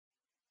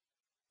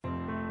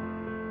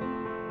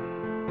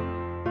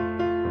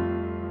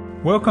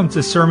Welcome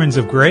to Sermons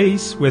of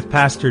Grace with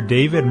Pastor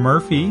David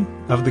Murphy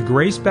of the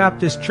Grace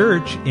Baptist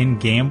Church in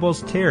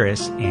Gambles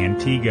Terrace,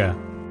 Antigua.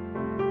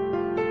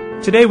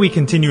 Today we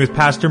continue with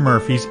Pastor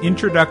Murphy's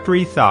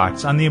introductory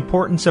thoughts on the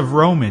importance of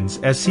Romans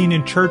as seen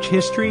in church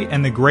history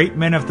and the great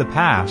men of the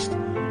past,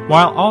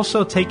 while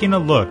also taking a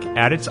look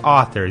at its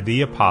author,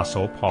 the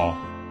Apostle Paul.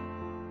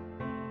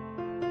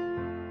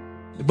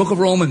 The book of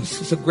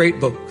Romans is a great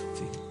book.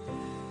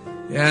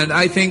 And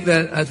I think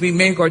that as we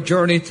make our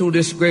journey through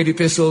this great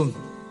epistle,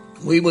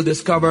 we will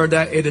discover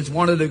that it is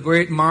one of the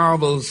great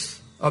marvels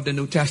of the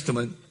New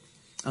Testament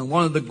and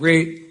one of the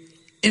great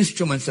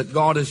instruments that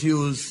God has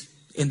used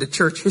in the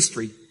church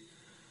history.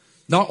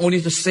 Not only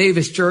to save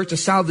His church, to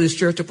salvage His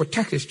church, to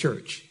protect His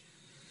church,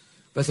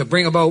 but to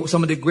bring about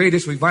some of the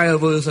greatest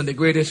revivals and the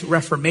greatest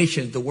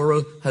reformations the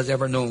world has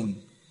ever known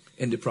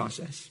in the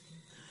process.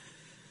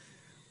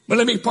 But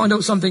let me point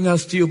out something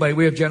else to you by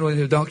way of general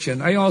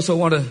introduction. I also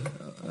want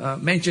to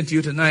mention to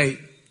you tonight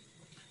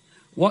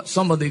what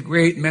some of the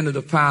great men of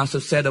the past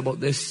have said about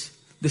this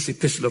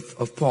epistle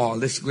of Paul,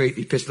 this great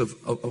epistle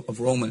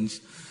of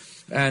Romans.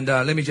 And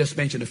let me just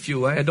mention a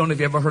few. I don't know if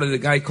you ever heard of the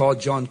guy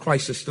called John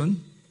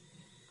Chrysostom.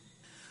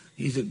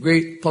 He's a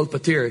great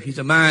pulpiteer. He's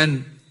a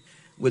man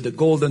with a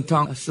golden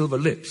tongue and silver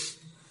lips.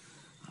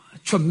 A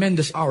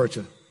tremendous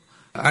orator.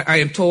 I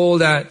am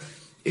told that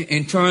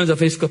in terms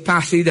of his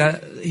capacity,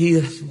 that he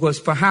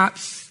was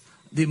perhaps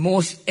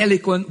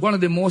one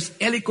of the most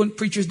eloquent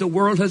preachers the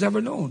world has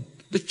ever known.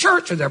 The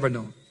church has ever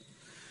known.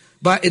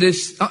 But it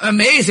is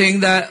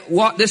amazing that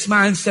what this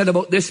man said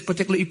about this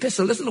particular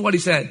epistle. Listen to what he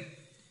said.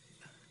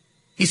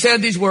 He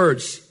said these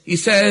words. He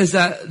says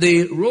that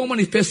the Roman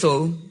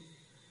epistle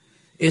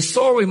is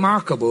so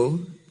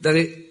remarkable that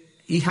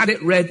he had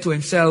it read to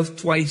himself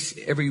twice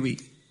every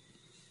week.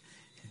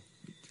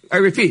 I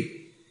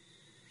repeat.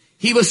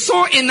 He was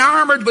so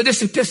enamored with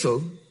this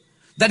epistle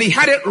that he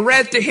had it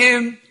read to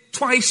him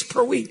twice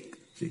per week.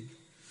 See?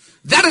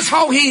 That is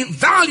how he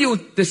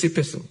valued this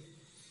epistle.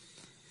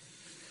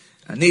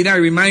 And need I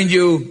remind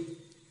you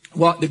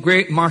what the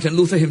great Martin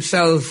Luther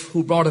himself,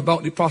 who brought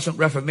about the Protestant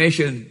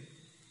Reformation,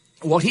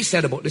 what he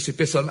said about this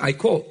epistle. I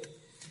quote.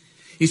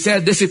 He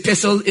said, this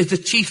epistle is the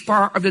chief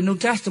part of the New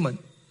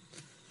Testament.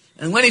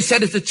 And when he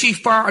said it's the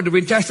chief part of the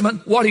New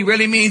Testament, what he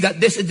really means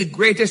that this is the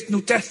greatest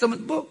New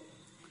Testament book.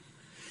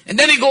 And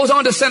then he goes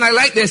on to say, and I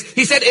like this,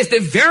 he said, it's the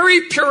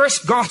very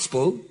purest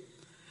gospel,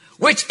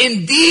 which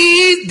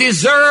indeed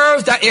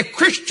deserves that a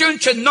Christian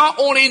should not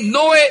only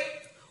know it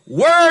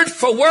word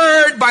for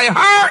word by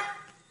heart.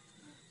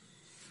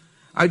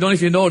 I don't know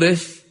if you know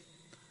this.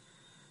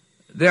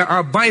 There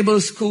are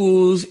Bible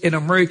schools in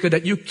America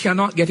that you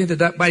cannot get into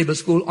that Bible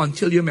school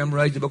until you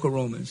memorize the book of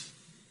Romans.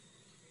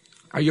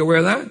 Are you aware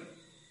of that?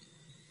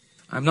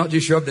 I'm not too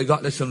sure if they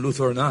got this from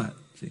Luther or not.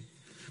 See?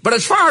 But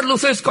as far as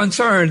Luther is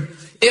concerned,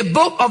 a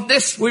book of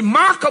this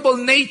remarkable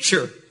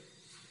nature,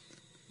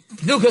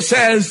 Luther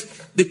says,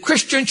 the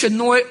Christian should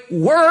know it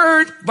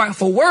word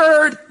for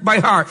word by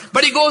heart.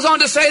 But he goes on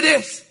to say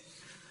this.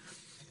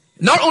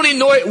 Not only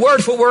know it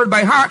word for word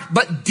by heart,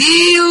 but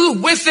deal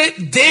with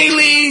it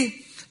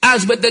daily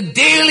as with the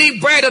daily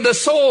bread of the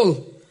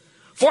soul.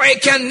 For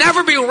it can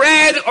never be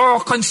read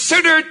or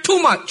considered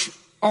too much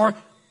or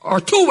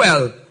too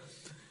well.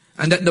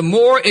 And that the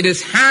more it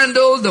is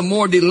handled, the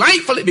more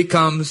delightful it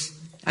becomes.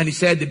 And he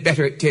said, the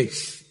better it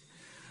tastes.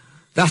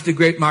 That's the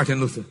great Martin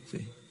Luther.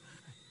 See?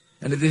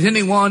 And if there's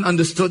anyone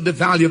understood the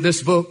value of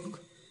this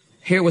book,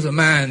 here was a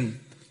man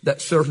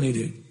that certainly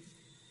did.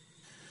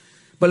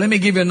 But let me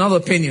give you another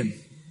opinion.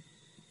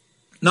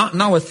 Not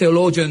now a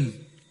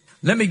theologian.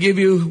 Let me give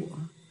you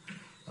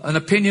an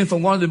opinion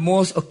from one of the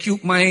most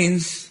acute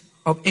minds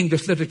of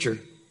English literature.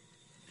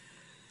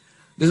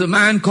 There's a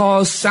man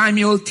called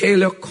Samuel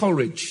Taylor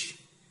Coleridge.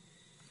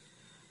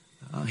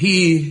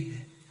 He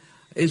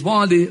is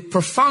one of the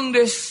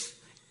profoundest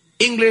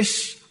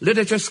English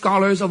literature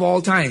scholars of all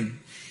time.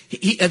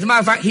 As a matter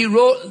of fact, he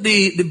wrote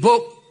the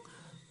book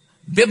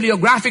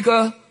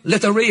Bibliographica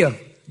Literaria,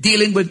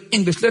 dealing with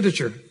English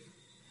literature.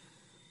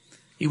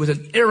 He was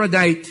an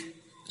erudite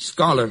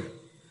scholar.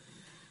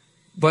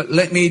 But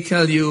let me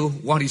tell you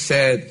what he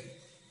said.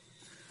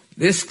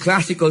 This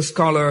classical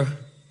scholar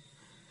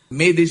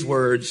made these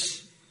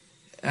words,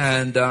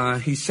 and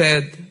he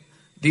said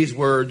these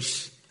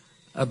words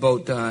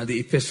about the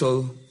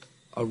epistle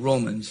of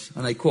Romans.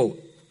 And I quote,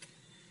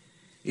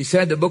 he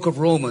said the book of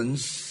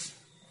Romans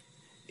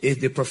is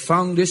the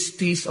profoundest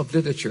piece of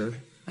literature,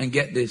 and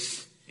get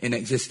this, in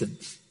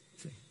existence.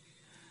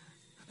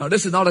 Now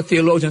this is not a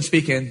theologian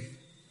speaking.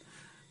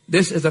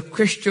 This is a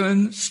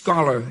Christian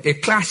scholar, a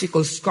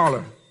classical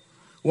scholar,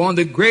 one of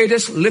the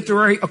greatest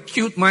literary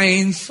acute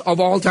minds of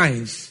all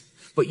times.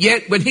 But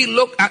yet when he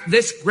looked at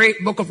this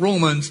great book of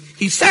Romans,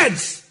 he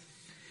says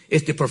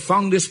it's the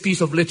profoundest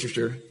piece of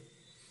literature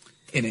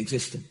in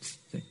existence.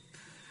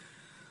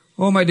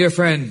 Oh, my dear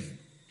friend,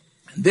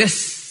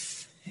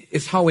 this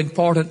is how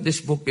important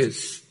this book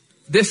is.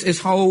 This is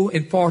how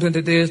important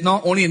it is,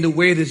 not only in the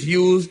way it is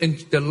used in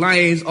the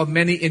lives of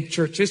many in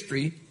church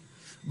history,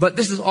 But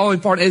this is all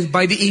important is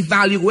by the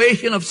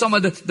evaluation of some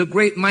of the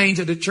great minds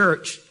of the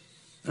church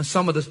and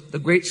some of the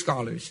great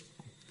scholars.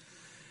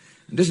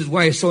 And this is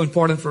why it's so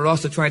important for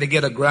us to try to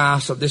get a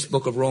grasp of this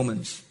book of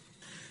Romans.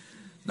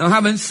 Now,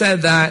 having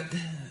said that,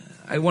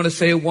 I want to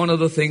say one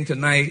other thing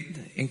tonight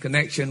in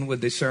connection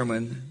with this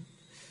sermon.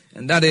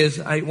 And that is,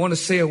 I want to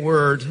say a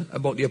word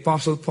about the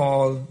Apostle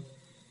Paul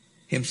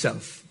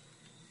himself.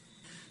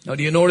 Now,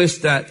 do you notice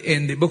that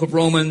in the book of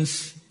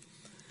Romans,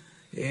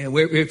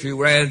 if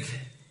you read,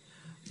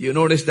 you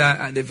notice that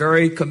at the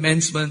very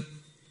commencement,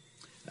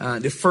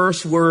 the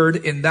first word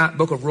in that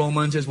book of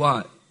Romans is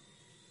what?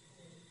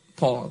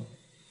 Paul.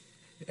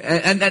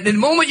 And at the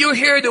moment you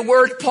hear the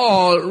word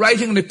Paul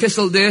writing an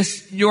epistle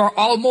this, you are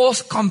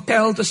almost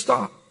compelled to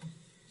stop.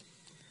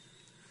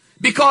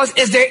 Because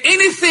is there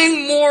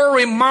anything more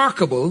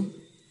remarkable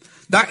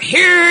that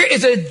here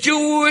is a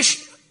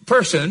Jewish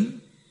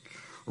person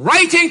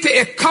writing to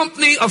a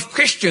company of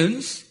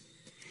Christians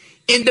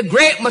in the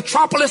great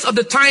metropolis of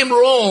the time,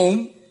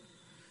 Rome,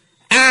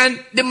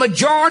 and the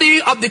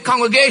majority of the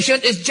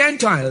congregation is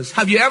Gentiles.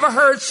 Have you ever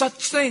heard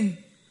such thing?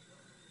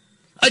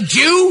 A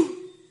Jew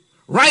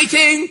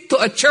writing to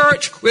a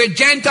church where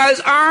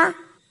Gentiles are?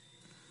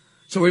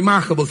 It's a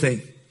remarkable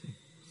thing.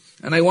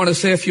 And I want to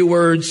say a few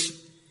words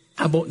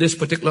about this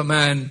particular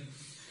man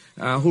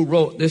who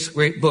wrote this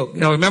great book.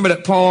 Now remember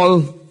that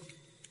Paul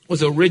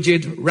was a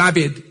rigid,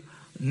 rabid,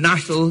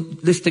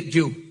 nationalistic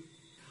Jew.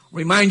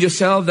 Remind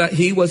yourself that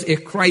he was a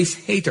Christ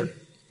hater.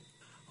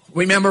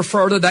 Remember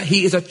further that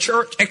he is a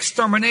church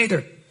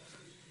exterminator.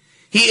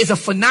 He is a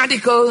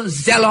fanatical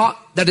zealot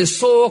that is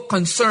so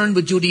concerned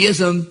with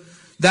Judaism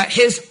that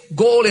his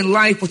goal in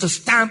life was to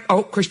stamp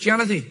out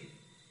Christianity.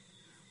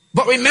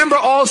 But remember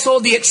also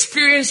the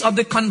experience of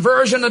the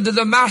conversion of the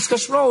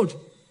Damascus Road.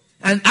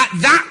 And at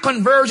that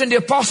conversion, the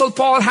Apostle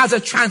Paul has a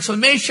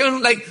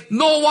transformation like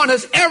no one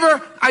has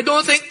ever, I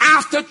don't think,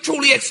 after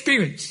truly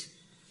experienced.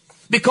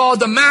 Because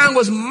the man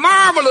was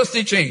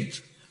marvelously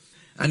changed.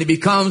 And he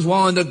becomes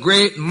one of the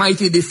great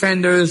mighty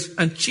defenders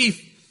and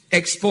chief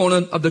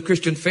exponent of the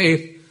Christian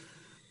faith.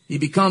 He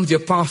becomes the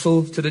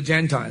apostle to the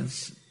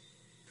Gentiles.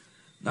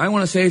 Now I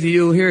want to say to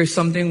you, here is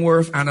something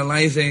worth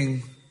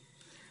analyzing.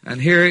 And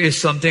here is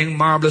something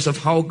marvelous of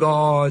how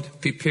God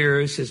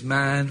prepares his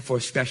man for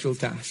a special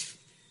task.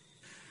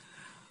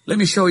 Let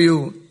me show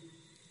you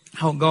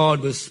how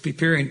God was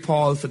preparing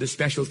Paul for the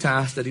special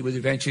task that he would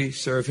eventually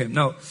serve him.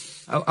 Now,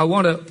 I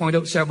want to point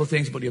out several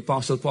things about the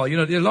Apostle Paul. You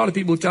know, there are a lot of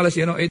people who tell us,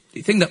 the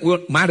thing that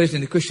what matters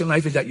in the Christian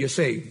life is that you're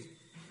saved.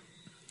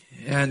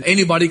 And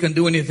anybody can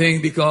do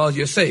anything because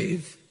you're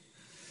saved.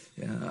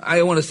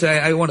 I want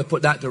to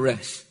put that to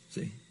rest.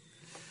 See,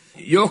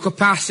 your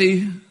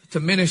capacity to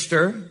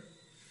minister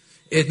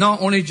is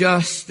not only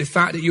just the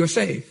fact that you're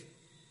saved.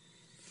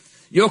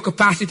 Your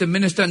capacity to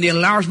minister and the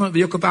enlargement of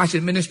your capacity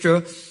to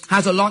minister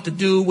has a lot to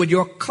do with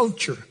your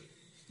culture,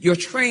 your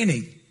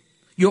training,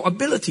 your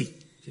ability.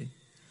 See?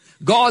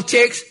 God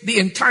takes the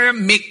entire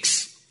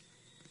mix.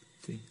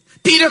 See?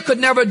 Peter could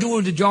never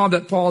do the job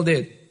that Paul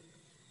did.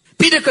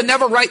 Peter could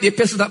never write the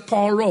epistle that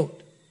Paul wrote.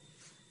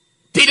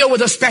 Peter was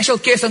a special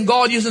case and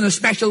God used in a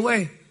special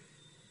way.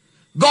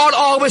 God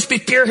always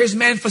prepared his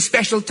men for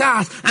special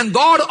tasks. And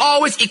God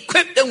always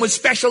equipped them with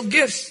special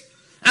gifts.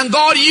 And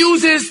God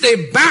uses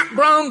the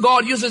background,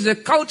 God uses the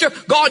culture,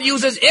 God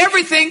uses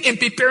everything in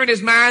preparing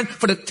his man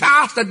for the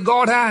task that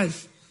God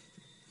has.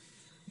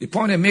 The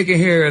point I'm making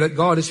here is that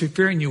God is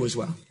preparing you as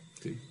well,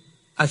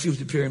 as he was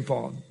preparing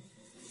Paul.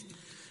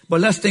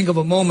 But let's think of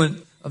a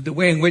moment of the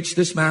way in which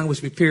this man was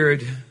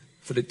prepared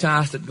for the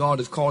task that God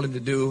has called him to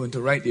do and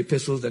to write the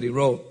epistles that he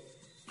wrote.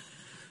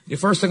 The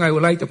first thing I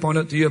would like to point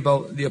out to you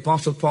about the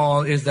Apostle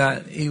Paul is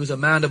that he was a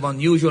man of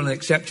unusual and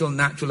exceptional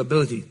natural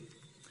ability.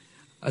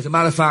 As a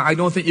matter of fact, I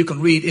don't think you can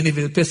read any of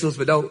his epistles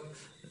without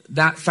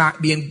that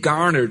fact being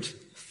garnered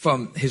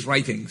from his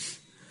writings.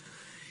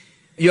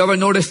 You ever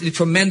notice the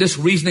tremendous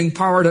reasoning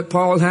power that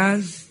Paul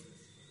has?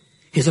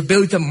 His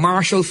ability to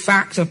marshal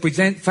facts and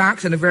present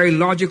facts in a very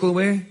logical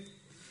way.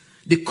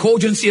 The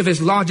cogency of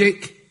his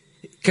logic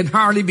can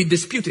hardly be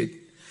disputed.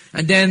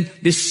 And then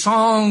the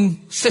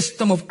song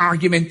system of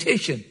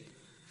argumentation.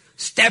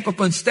 Step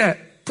upon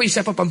step,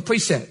 precept upon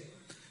precept.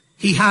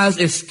 He has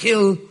a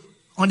skill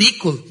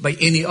unequaled by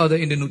any other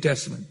in the New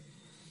Testament.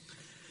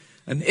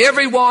 And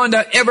everyone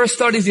that ever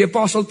studies the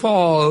Apostle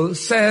Paul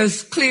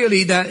says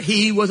clearly that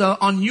he was an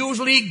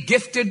unusually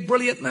gifted,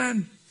 brilliant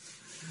man.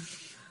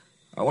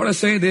 I want to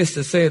say this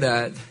to say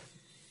that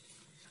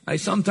I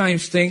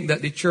sometimes think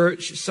that the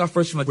church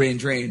suffers from a brain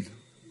drain.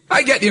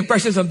 I get the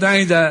impression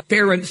sometimes that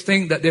parents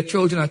think that their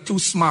children are too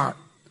smart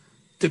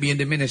to be in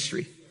the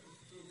ministry.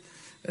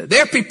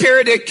 They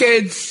prepare their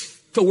kids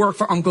to work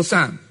for Uncle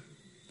Sam.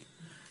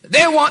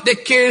 They want the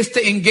kids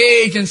to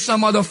engage in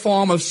some other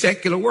form of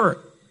secular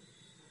work.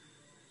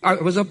 I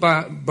was up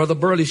at Brother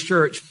Burley's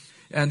church,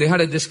 and they had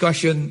a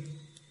discussion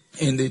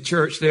in the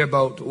church there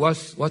about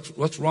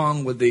what's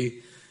wrong with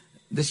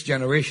this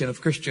generation of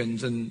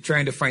Christians, and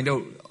trying to find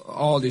out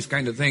all these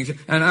kind of things.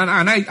 And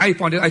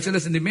I said,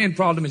 listen, the main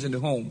problem is in the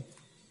home.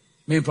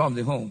 Main problem is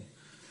in the home.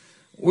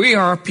 We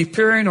are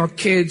preparing our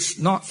kids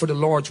not for the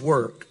Lord's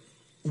work.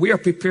 We are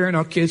preparing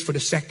our kids for the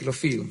secular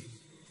field.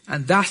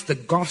 And that's the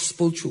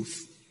gospel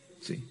truth.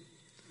 See,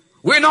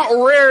 we're not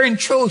rearing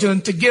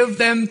children to give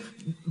them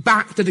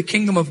back to the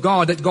kingdom of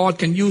God, that God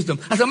can use them.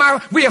 As a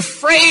matter, we're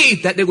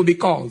afraid that they will be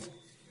called.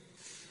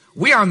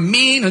 We are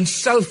mean and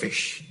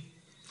selfish.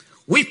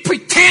 We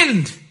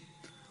pretend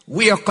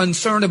we are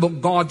concerned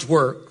about God's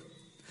work,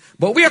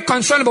 but we are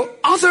concerned about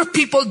other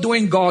people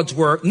doing God's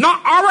work,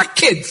 not our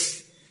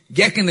kids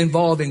getting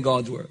involved in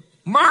God's work.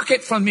 Mark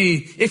it from me.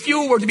 If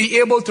you were to be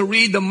able to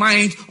read the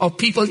minds of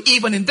people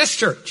even in this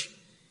church,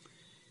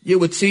 you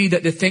would see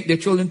that they think their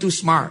children too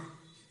smart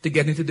to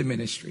get into the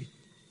ministry.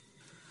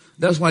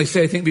 That's why I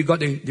say I think we've got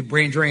the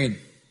brain drain.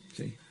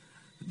 See?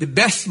 The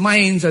best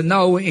minds are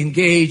now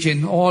engaged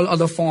in all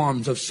other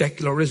forms of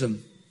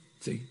secularism.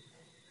 See?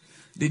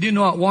 Did you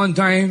know at one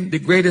time the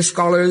greatest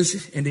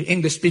scholars in the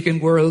English-speaking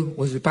world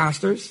was the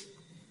pastors?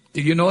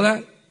 Did you know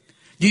that?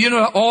 Did you know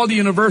that all the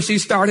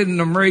universities started in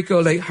America,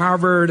 like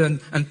Harvard and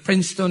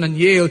Princeton and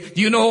Yale?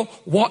 Do you know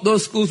what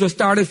those schools were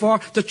started for?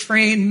 To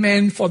train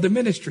men for the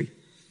ministry.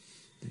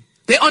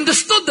 They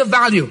understood the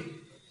value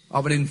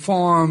of an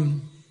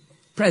informed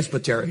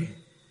presbytery.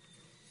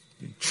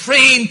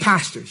 Trained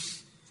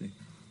pastors.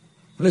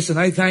 Listen,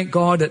 I thank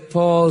God that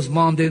Paul's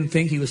mom didn't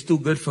think he was too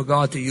good for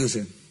God to use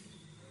him.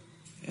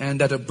 And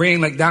that a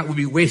brain like that would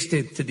be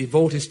wasted to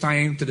devote his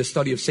time to the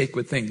study of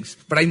sacred things.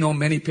 But I know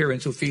many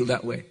parents who feel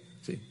that way.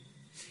 See?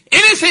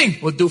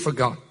 Anything will do for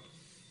God.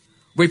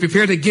 We're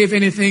prepared to give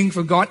anything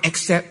for God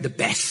except the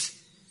best.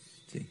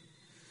 See?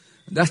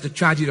 And that's the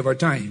tragedy of our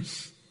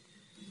times.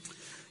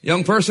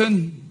 Young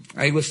person,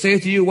 I will say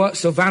to you what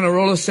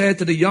Savonarola said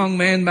to the young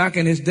man back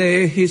in his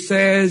day. He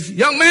says,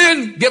 young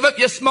man, give up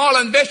your small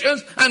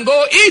ambitions and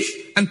go east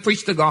and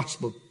preach the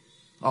gospel.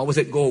 Or was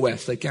it go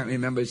west? I can't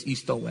remember. It's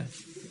east or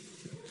west.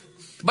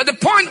 But the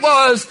point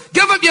was,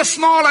 give up your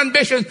small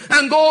ambitions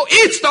and go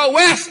east or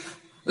west.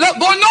 Look,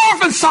 go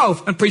north and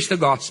south and preach the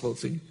gospel.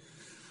 See?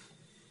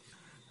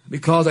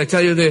 Because I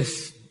tell you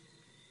this,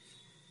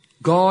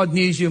 God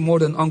needs you more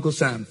than Uncle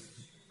Sam.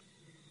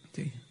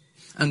 See?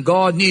 And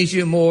God needs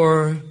you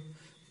more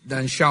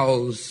than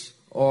Charles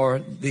or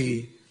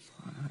I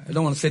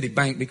don't want to say the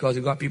bank because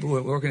you've got people who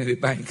are working at the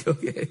bank,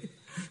 okay?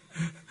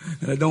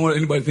 And I don't want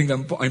anybody to think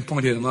I'm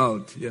pointing them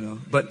out, you know.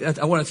 But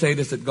I want to say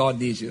this, that God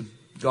needs you.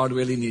 God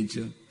really needs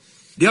you.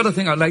 The other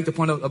thing I'd like to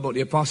point out about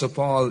the Apostle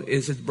Paul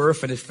is his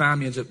birth and his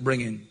family and his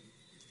upbringing.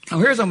 Now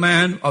here's a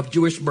man of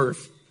Jewish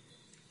birth,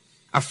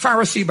 a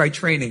Pharisee by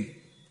training,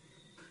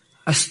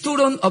 a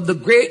student of the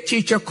great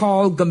teacher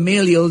called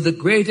Gamaliel, the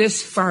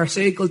greatest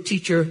Pharisaical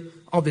teacher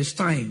of his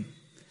time.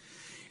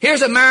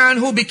 Here's a man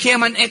who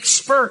became an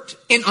expert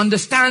in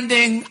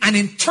understanding and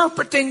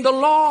interpreting the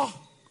law.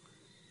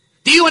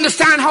 Do you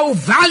understand how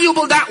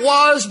valuable that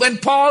was when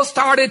Paul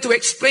started to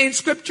explain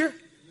Scripture?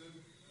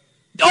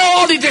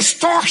 All the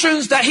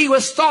distortions that he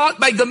was taught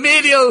by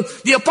Gamaliel,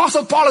 the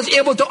Apostle Paul is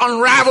able to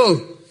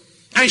unravel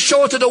and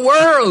show to the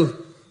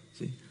world.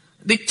 See?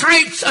 The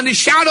types and the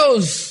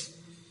shadows.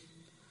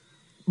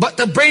 But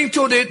to bring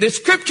to the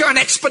Scripture an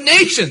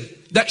explanation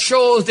that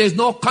shows there's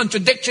no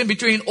contradiction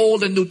between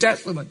Old and New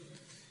Testament.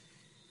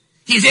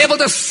 He's able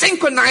to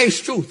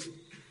synchronize truth.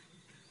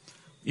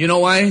 You know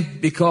why?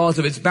 Because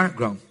of his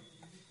background.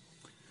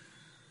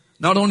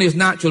 Not only his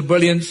natural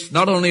brilliance,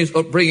 not only his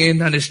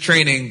upbringing and his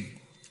training,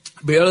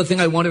 but the other thing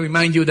I want to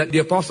remind you that the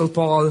Apostle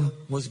Paul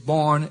was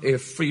born a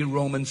free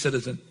Roman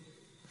citizen.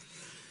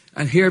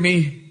 And hear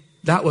me,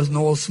 that was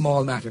no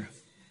small matter.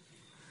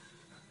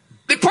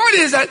 The point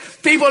is that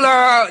people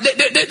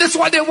that's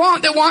what they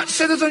want. They want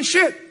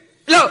citizenship.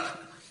 Look,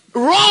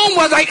 Rome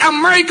was like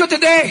America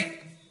today.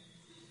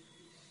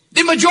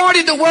 The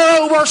majority of the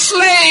world were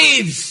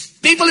slaves.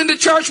 People in the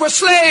church were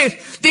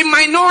slaves. The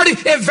minority,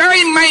 a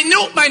very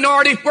minute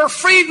minority, were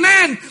freed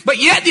men. But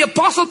yet the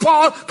Apostle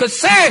Paul could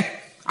say,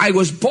 I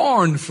was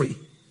born free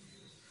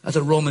as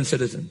a Roman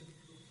citizen.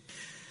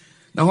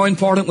 Now, how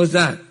important was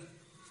that?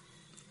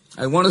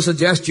 I want to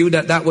suggest to you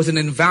that that was an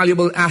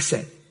invaluable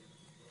asset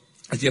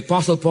as the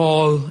Apostle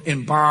Paul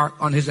embarked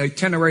on his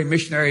itinerary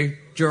missionary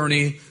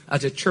journey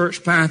as a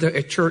church planter,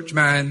 a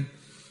churchman,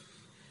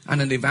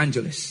 and an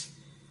evangelist.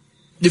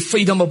 The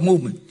freedom of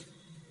movement,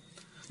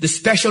 the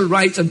special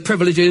rights and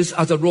privileges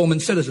as a Roman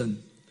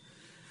citizen.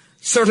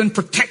 Certain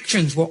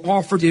protections were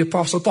offered to the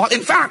Apostle Paul.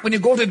 In fact, when you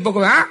go to the book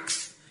of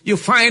Acts, you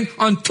find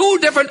on 2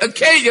 different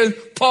occasions,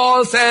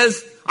 Paul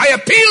says, I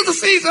appeal to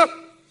Caesar.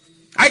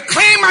 I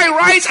claim my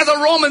rights as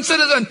a Roman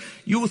citizen.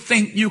 You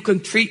think you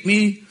can treat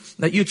me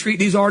like you treat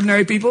these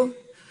ordinary people?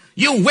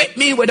 You whip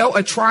me without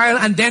a trial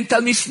and then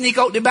tell me sneak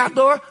out the back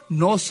door?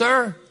 No,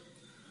 sir.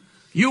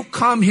 You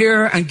come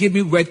here and give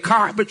me red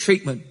carpet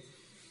treatment.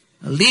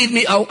 Leave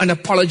me out and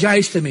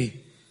apologize to me.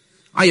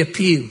 I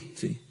appeal.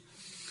 See,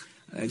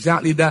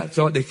 exactly that's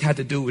what they had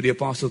to do with the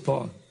Apostle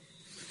Paul.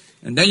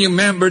 And then you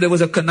remember there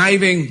was a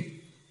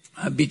conniving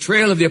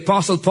betrayal of the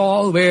Apostle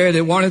Paul where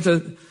they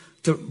wanted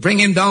to bring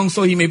him down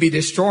so he may be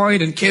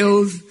destroyed and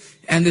killed.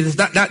 And it is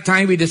that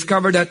time we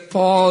discovered that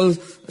Paul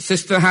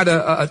sister had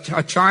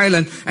a child,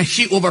 and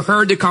she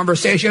overheard the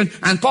conversation,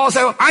 and Paul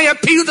said, I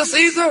appeal to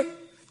Caesar.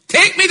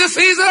 Take me to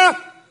Caesar.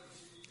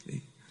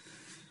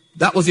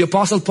 That was the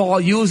Apostle Paul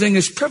using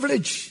his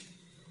privilege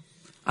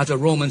as a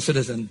Roman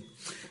citizen.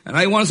 And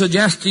I want to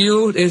suggest to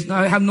you,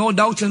 I have no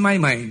doubt in my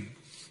mind,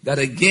 that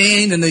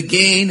again and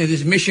again in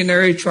his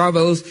missionary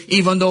travels,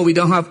 even though we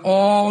don't have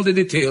all the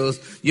details,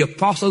 the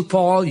Apostle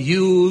Paul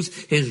used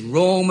his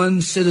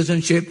Roman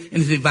citizenship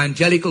in his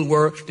evangelical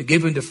work to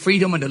give him the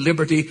freedom and the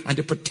liberty and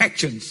the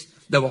protections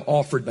that were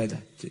offered by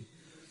that. See?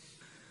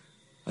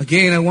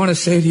 Again, I want to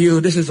say to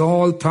you, this is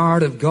all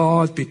part of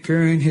God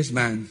preparing his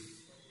man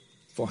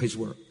for his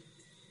work.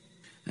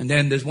 And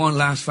then there's one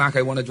last fact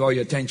I want to draw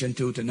your attention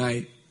to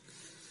tonight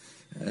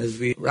as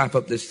we wrap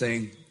up this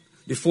thing.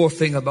 The fourth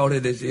thing about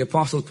it is the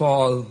Apostle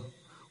Paul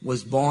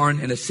was born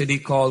in a city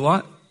called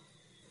what?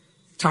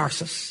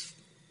 Tarsus.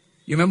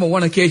 You remember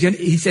one occasion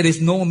he said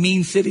it's no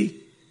mean city.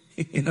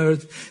 You know,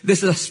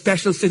 this is a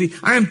special city.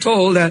 I am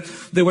told that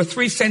there were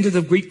three centers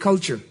of Greek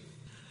culture.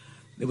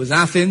 There was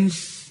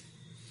Athens,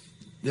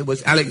 there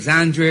was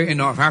Alexandria in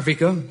North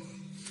Africa,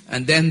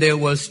 and then there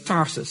was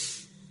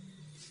Tarsus.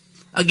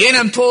 Again,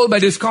 I'm told by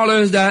the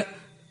scholars that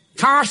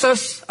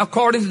Tarsus,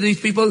 according to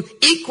these people,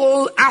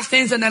 equal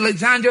Athens and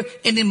Alexandria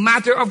in the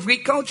matter of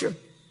Greek culture.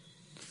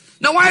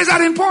 Now, why is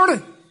that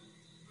important?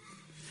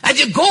 As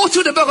you go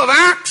through the book of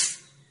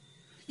Acts,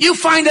 you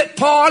find that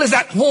Paul is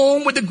at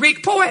home with the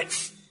Greek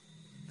poets.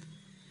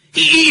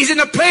 He's in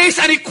a place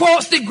and he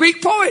quotes the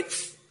Greek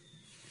poets.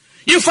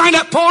 You find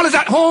that Paul is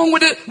at home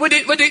with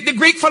the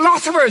Greek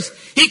philosophers.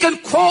 He can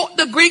quote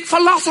the Greek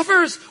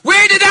philosophers.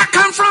 Where did that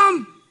come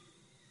from?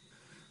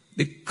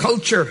 The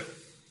culture,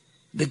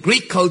 the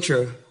Greek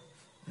culture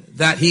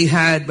that he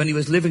had when he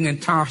was living in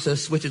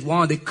Tarsus, which is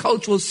one of the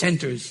cultural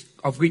centers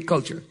of Greek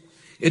culture.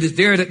 It is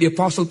there that the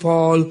Apostle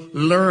Paul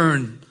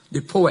learned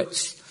the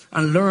poets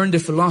and learned the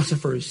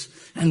philosophers.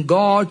 And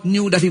God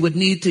knew that he would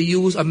need to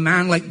use a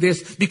man like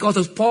this because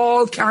as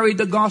Paul carried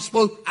the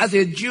gospel as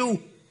a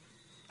Jew,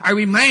 I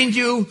remind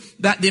you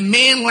that the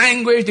main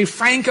language, the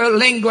franca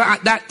lingua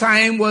at that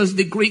time was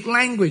the Greek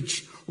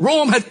language.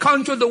 Rome had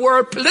conquered the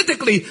world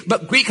politically,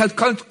 but Greek had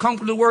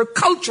conquered the world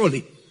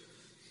culturally.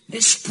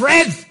 It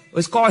spread. It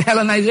was called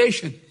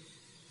Hellenization.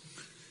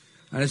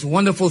 And it's a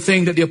wonderful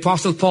thing that the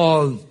Apostle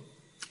Paul,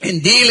 in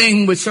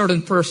dealing with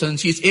certain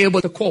persons, he's able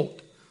to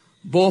quote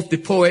both the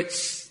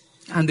poets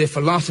and the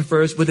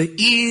philosophers with an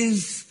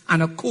ease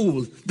and a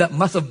cool that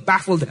must have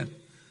baffled them.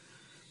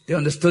 They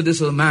understood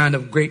this was a man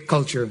of great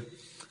culture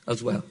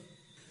as well.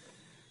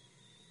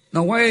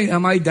 Now, why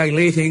am I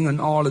dilating on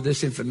all of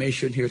this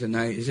information here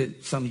tonight? Is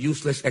it some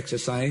useless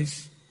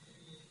exercise?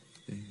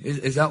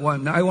 Is that why?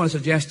 Now, I want to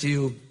suggest to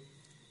you,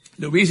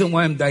 the reason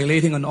why I'm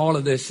dilating on all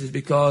of this is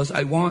because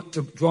I want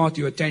to draw to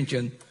your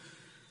attention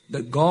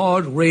that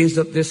God raised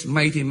up this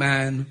mighty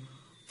man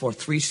for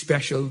three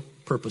special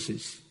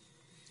purposes.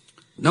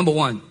 Number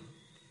one,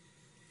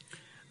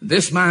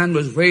 this man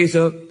was raised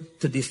up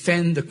to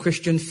defend the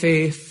Christian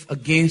faith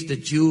against the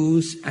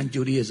Jews and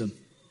Judaism.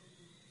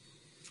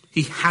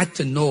 He had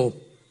to know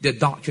the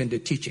doctrine, the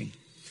teaching.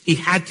 He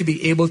had to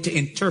be able to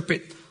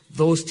interpret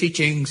those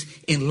teachings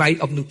in light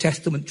of New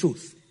Testament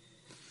truth.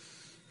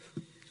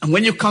 And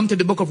when you come to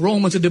the book of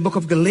Romans and the book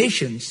of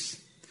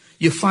Galatians,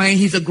 you find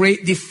he's a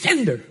great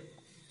defender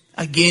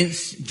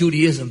against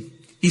Judaism.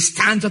 He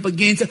stands up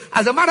against it.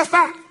 As a matter of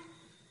fact,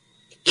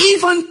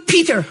 even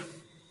Peter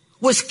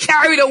was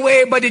carried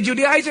away by the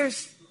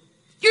Judaizers.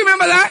 Do you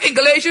remember that in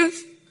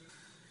Galatians?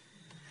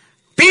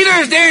 Peter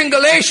is there in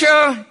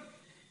Galatia.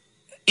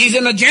 He's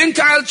in a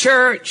Gentile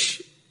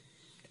church.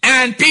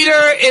 And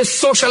Peter is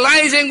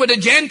socializing with the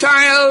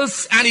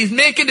Gentiles. And he's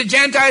making the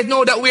Gentiles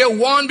know that we are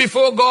one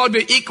before God.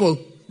 We're equal.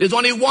 There's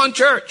only one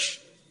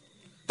church.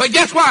 But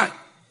guess what?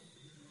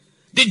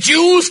 The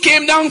Jews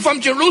came down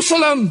from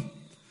Jerusalem.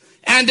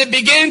 And they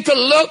began to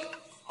look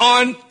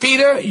on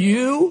Peter.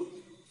 You?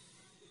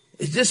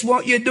 Is this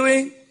what you're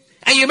doing?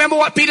 And you remember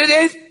what Peter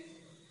did?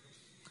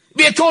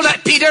 We are told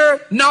that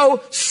Peter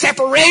now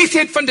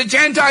separated from the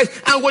Gentiles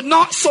and would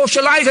not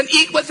socialize and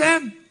eat with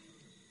them.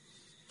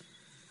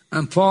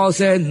 And Paul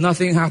said,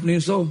 nothing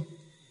happening so.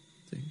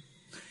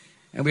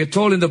 And we are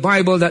told in the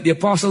Bible that the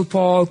Apostle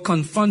Paul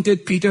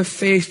confronted Peter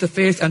face to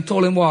face and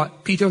told him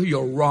what? Peter,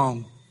 you're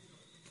wrong.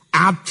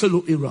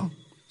 Absolutely wrong.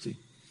 See?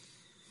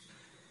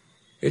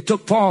 It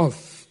took Paul,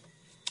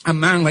 a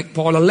man like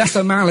Paul, a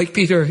lesser man like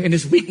Peter, in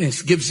his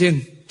weakness gives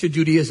in to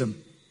Judaism.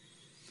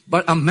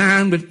 But a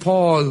man with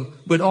Paul,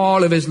 with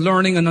all of his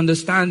learning and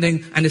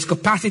understanding and his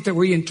capacity to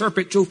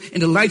reinterpret truth in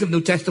the light of New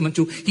Testament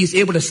truth, he's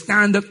able to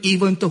stand up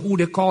even to who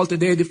they call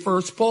today the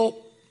first pope.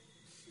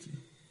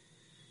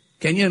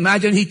 Can you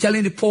imagine he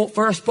telling the pope,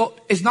 first pope,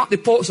 is not the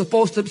pope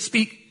supposed to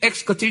speak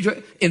ex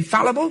cathedra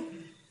infallible?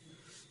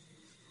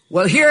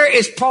 Well, here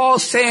is Paul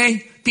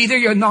saying, Peter,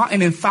 you're not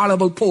an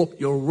infallible pope.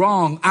 You're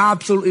wrong,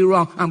 absolutely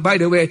wrong. And by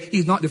the way,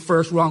 he's not the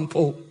first wrong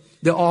pope.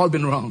 They've all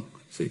been wrong.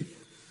 See?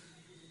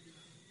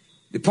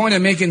 The point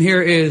I'm making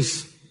here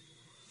is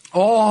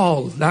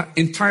All that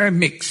entire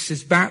mix,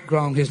 his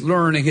background, his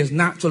learning, his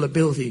natural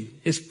ability,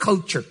 his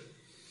culture,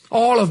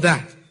 all of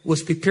that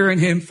was preparing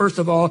him, first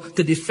of all,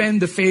 to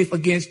defend the faith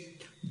against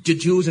the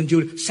Jews and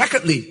Judah.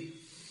 Secondly,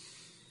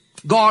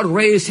 God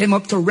raised him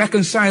up to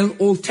reconcile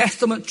Old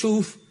Testament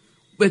truth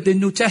with the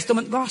New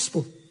Testament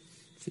gospel.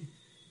 See?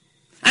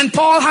 And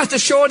Paul has to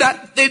show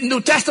that the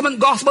New Testament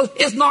gospel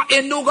is not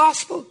a new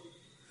gospel.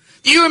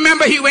 Do you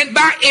remember he went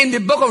back in the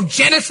book of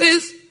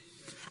Genesis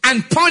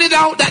and pointed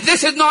out that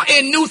this is not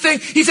a new thing?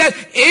 He said,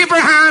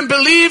 Abraham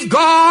believed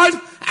God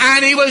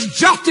and he was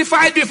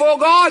justified before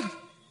God.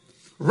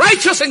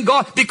 Righteous in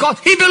God because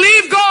he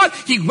believed God.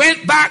 He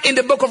went back in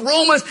the book of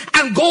Romans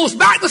and goes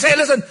back to say,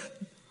 listen,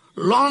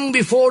 long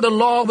before the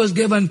law was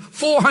given,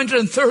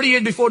 430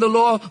 years before the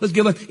law was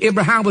given,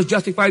 Abraham was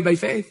justified by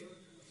faith.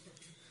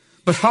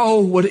 But how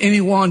would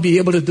anyone be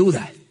able to do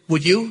that?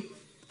 Would you?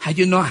 Had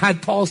you not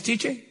had Paul's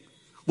teaching?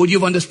 Would you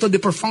have understood the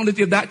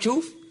profundity of that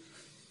truth?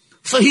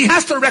 So he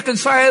has to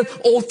reconcile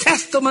Old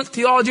Testament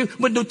theology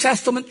with New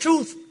Testament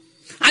truth.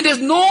 And there's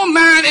no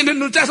man in the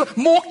New Testament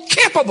more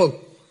capable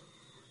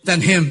than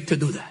him to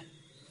do that.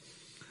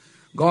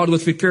 God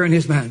was preparing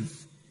his man.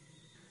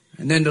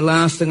 And then the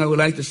last thing I would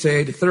like to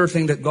say, the third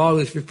thing that God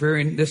was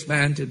preparing this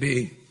man to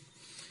be,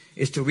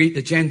 is to reach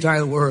the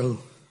Gentile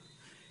world.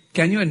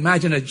 Can you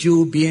imagine a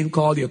Jew being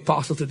called the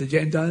apostle to the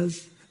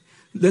Gentiles?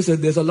 Listen,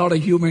 there's a lot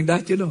of humor in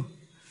that, you know.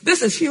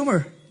 This is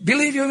humor.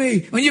 Believe you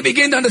me. When you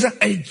begin to understand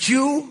a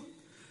Jew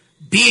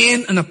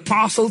being an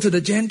apostle to the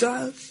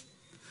Gentiles,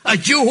 a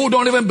Jew who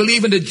don't even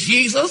believe in the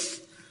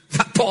Jesus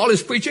that Paul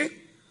is preaching.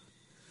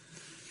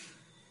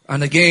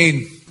 And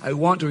again, I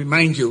want to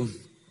remind you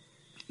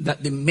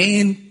that the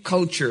main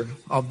culture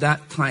of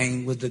that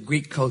time was the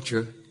Greek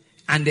culture.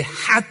 And there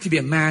had to be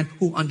a man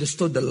who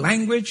understood the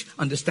language,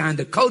 understand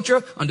the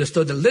culture,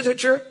 understood the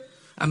literature,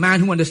 a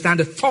man who understand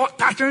the thought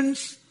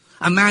patterns,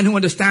 a man who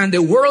understand the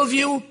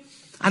worldview,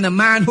 and a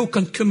man who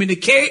can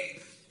communicate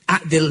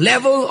at the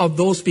level of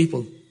those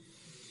people.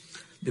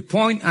 The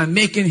point I'm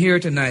making here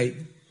tonight,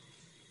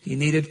 he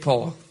needed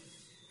Paul.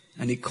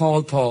 And he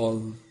called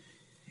Paul.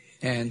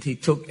 And he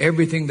took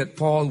everything that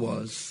Paul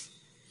was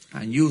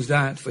and used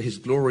that for his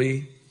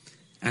glory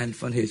and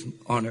for his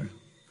honor.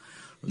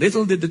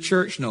 Little did the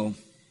church know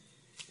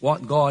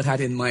what God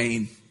had in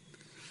mind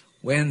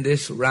when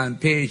this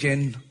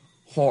rampaging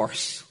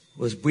horse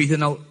was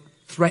breathing out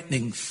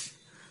threatenings,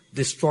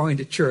 destroying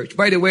the church.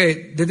 By the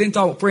way, they didn't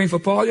talk about praying for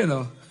Paul, you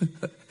know.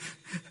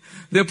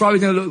 They're probably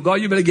saying, look, God,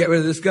 you better get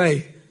rid of this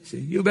guy. See,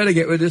 you better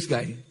get rid of this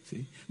guy.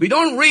 See, we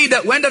don't read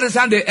that when that is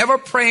happened, they ever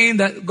praying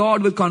that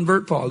God would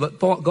convert Paul.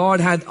 But God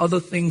had other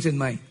things in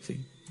mind. See.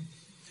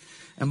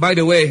 And by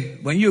the way,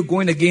 when you're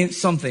going against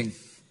something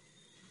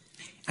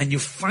and you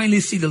finally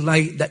see the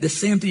light that the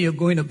same thing you're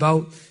going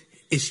about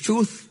is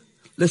truth,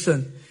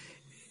 listen,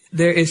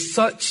 there is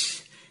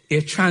such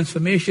a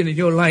transformation in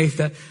your life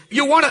that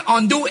you want to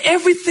undo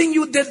everything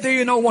you did there,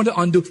 you don't want to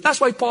undo. That's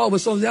why Paul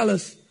was so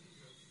zealous.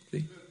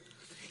 See?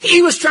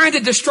 He was trying to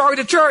destroy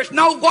the church.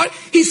 Now what?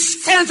 He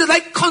stands it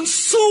like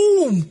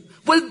consume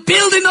with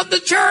building up the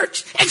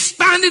church,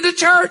 expanding the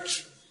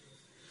church.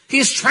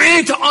 He's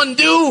trying to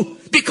undo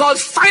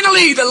because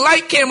finally the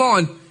light came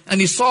on and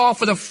he saw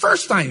for the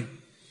first time,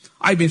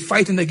 I've been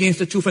fighting against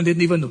the truth and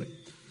didn't even know it.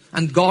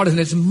 And God in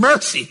his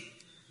mercy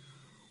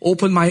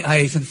opened my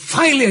eyes and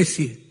finally I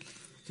see it.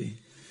 See?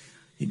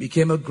 He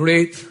became a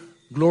great,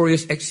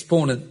 glorious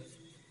exponent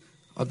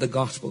of the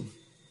gospel.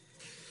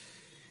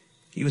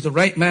 He was the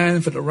right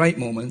man for the right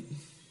moment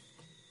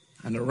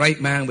and the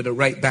right man with the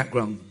right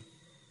background.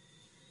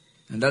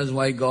 And that is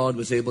why God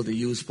was able to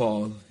use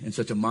Paul in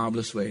such a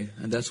marvelous way.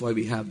 And that's why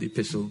we have the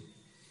epistle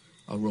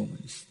of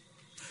Romans.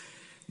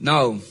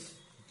 Now,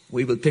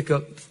 we will pick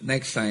up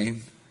next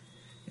time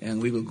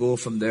and we will go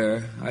from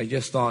there. I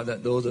just thought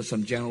that those are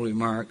some general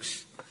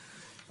remarks.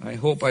 I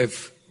hope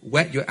I've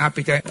whet your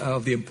appetite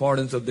of the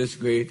importance of this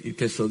great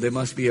epistle. There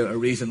must be a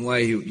reason why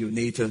you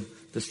need to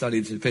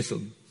study this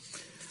epistle.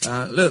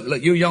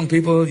 Look, you young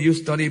people, you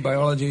study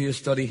biology, you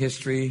study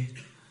history,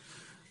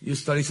 you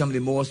study some of the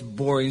most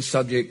boring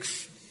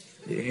subjects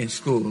in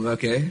school,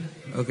 okay?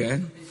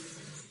 Okay.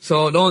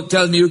 So don't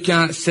tell me you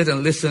can't sit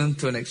and listen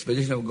to an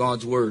exposition of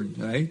God's word,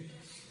 right?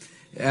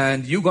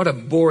 And you got a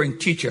boring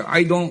teacher.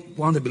 I don't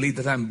want to believe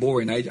that I'm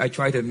boring. I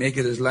try to make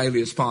it as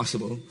lively as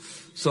possible.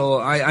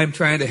 So I'm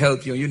trying to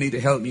help you. You need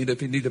to help me. You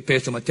need to pay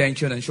some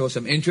attention and show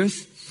some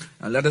interest.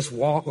 And let us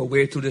walk our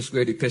way through this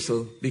great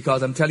epistle.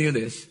 Because I'm telling you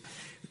this,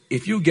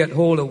 if you get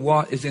hold of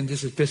what is in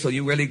this epistle,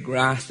 you really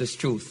grasp this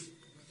truth.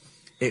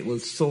 It will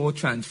so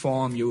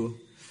transform you.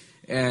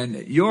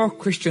 And your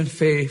Christian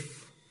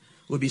faith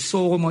will be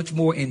so much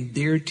more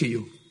endeared to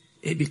you.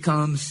 It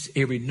becomes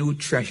a renewed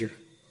treasure.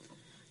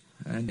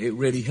 And it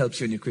really helps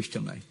you in your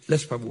Christian life.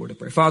 Let's pray a word of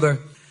prayer. Father,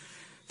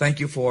 thank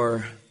you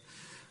for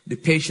the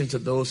patience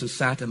of those who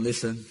sat and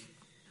listened.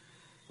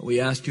 We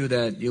ask you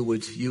that you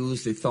would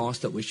use the thoughts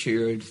that were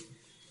shared,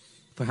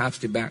 perhaps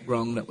the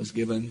background that was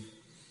given,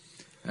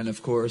 and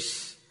of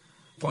course,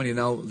 pointing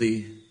out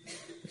the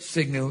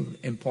signal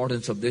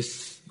importance of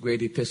this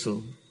great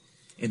epistle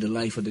in the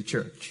life of the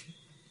church.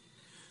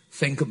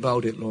 Think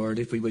about it, Lord,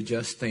 if we would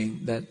just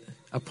think that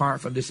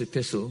apart from this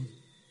epistle,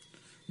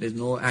 there's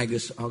no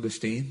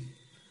Augustine.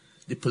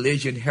 The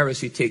Pelagian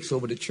heresy takes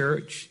over the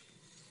church,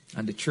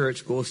 and the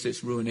church goes to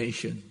its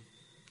ruination.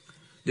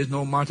 There's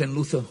no Martin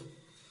Luther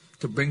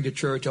to bring the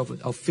church of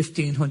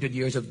 1,500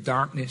 years of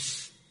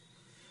darkness.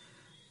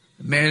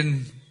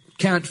 Men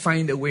can't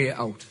find a way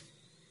out,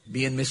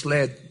 being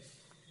misled.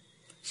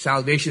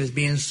 Salvation is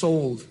being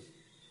sold.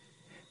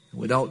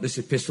 Without this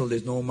epistle,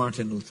 there's no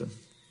Martin Luther.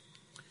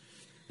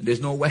 And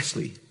there's no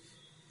Wesley.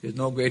 There's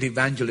no great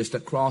evangelist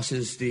that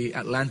crosses the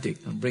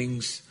Atlantic and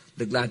brings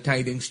the glad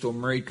tidings to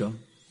America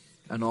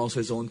and also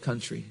his own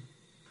country.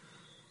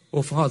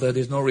 Oh, Father,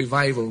 there's no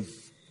revival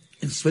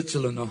in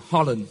Switzerland or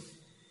Holland,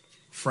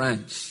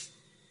 France.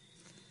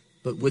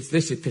 But with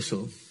this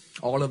epistle,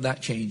 all of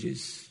that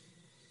changes.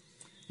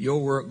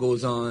 Your work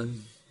goes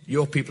on.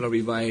 Your people are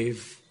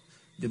revived.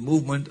 The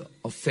movement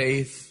of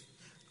faith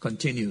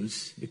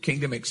continues. Your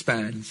kingdom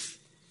expands.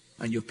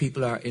 And your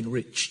people are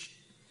enriched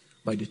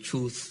by the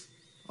truth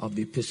of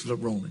the epistle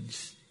of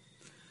Romans.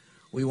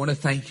 We want to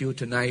thank you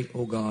tonight,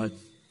 O God.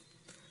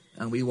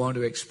 And we want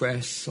to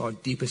express our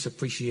deepest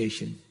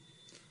appreciation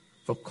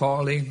for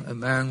calling a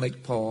man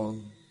like Paul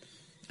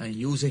and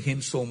using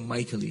him so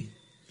mightily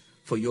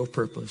for your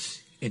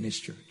purpose in his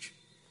church.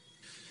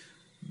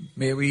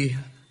 May we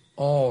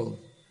all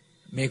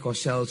make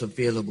ourselves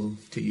available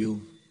to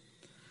you.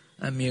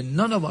 And may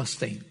none of us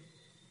think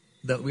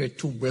that we're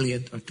too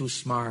brilliant or too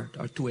smart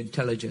or too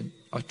intelligent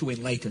or too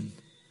enlightened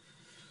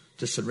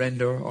to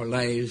surrender our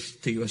lives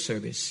to your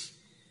service.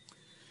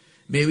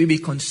 May we be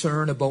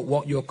concerned about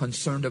what you're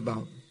concerned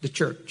about, the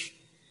church.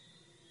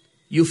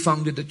 You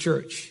founded the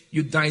church.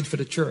 You died for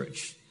the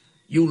church.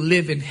 You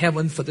live in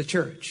heaven for the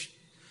church.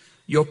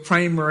 Your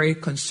primary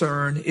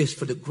concern is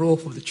for the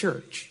growth of the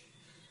church.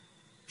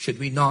 Should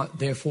we not,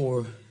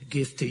 therefore,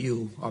 give to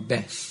you our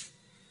best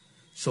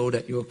so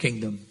that your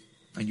kingdom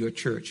and your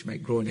church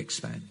might grow and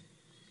expand?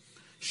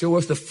 Show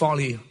us the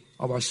folly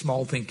of our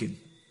small thinking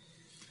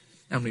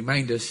and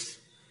remind us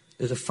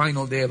there's a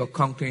final day of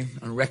accounting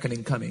and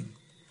reckoning coming,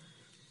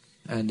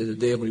 and there's a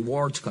day of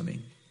rewards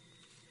coming,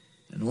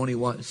 and only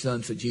what's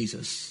done for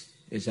Jesus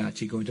is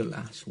actually going to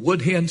last.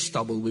 Wood, hay, and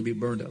stubble will be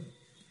burned up,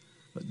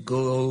 but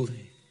gold,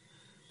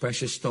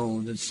 precious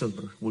stones, and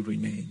silver will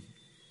remain.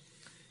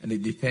 And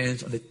it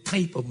depends on the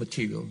type of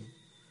material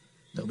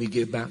that we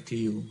give back to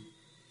you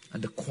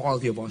and the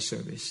quality of our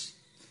service.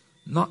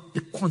 Not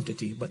the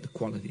quantity, but the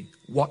quality.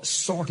 What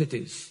sort it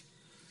is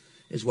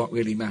what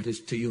really matters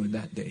to you in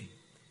that day.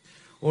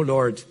 Oh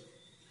Lord,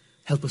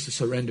 help us to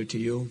surrender to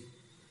you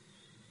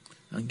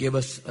and give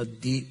us a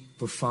deep,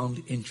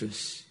 profound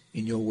interest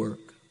in your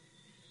work.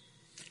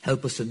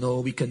 Help us to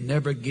know we can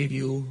never give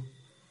you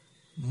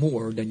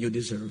more than you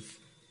deserve,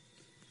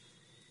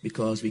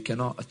 because we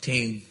cannot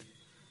attain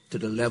to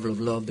the level of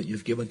love that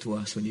you've given to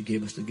us when you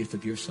gave us the gift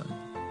of your Son.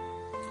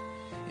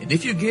 And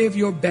if you gave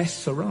your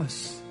best for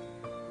us,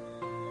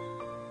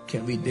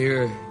 can we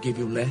dare give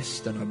you less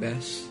than our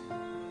best?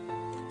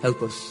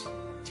 Help us,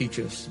 teach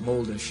us,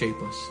 mold us,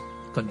 shape us,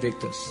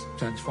 convict us,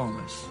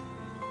 transform us.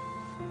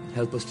 And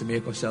help us to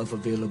make ourselves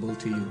available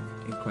to you.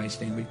 In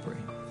Christ's name we pray.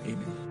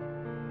 Amen.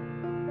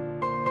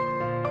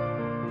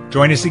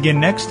 Join us again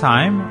next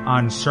time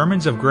on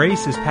Sermons of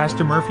Grace as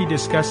Pastor Murphy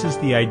discusses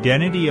the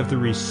identity of the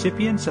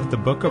recipients of the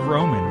book of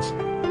Romans,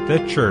 the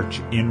church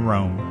in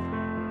Rome.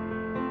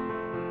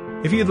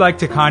 If you'd like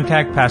to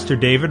contact Pastor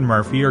David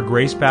Murphy or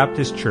Grace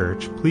Baptist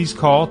Church, please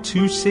call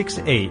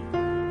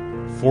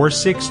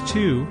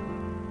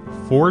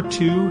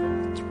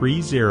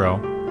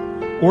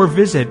 268-462-4230 or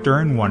visit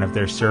during one of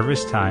their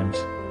service times.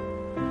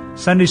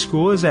 Sunday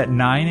school is at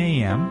 9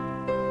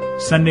 a.m.,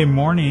 Sunday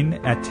morning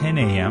at 10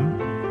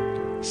 a.m.,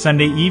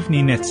 Sunday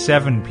evening at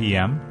 7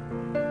 p.m.,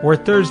 or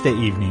Thursday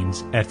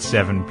evenings at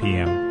 7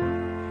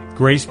 p.m.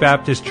 Grace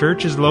Baptist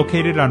Church is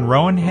located on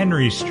Rowan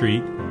Henry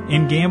Street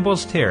in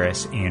Gambles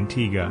Terrace,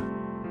 Antigua.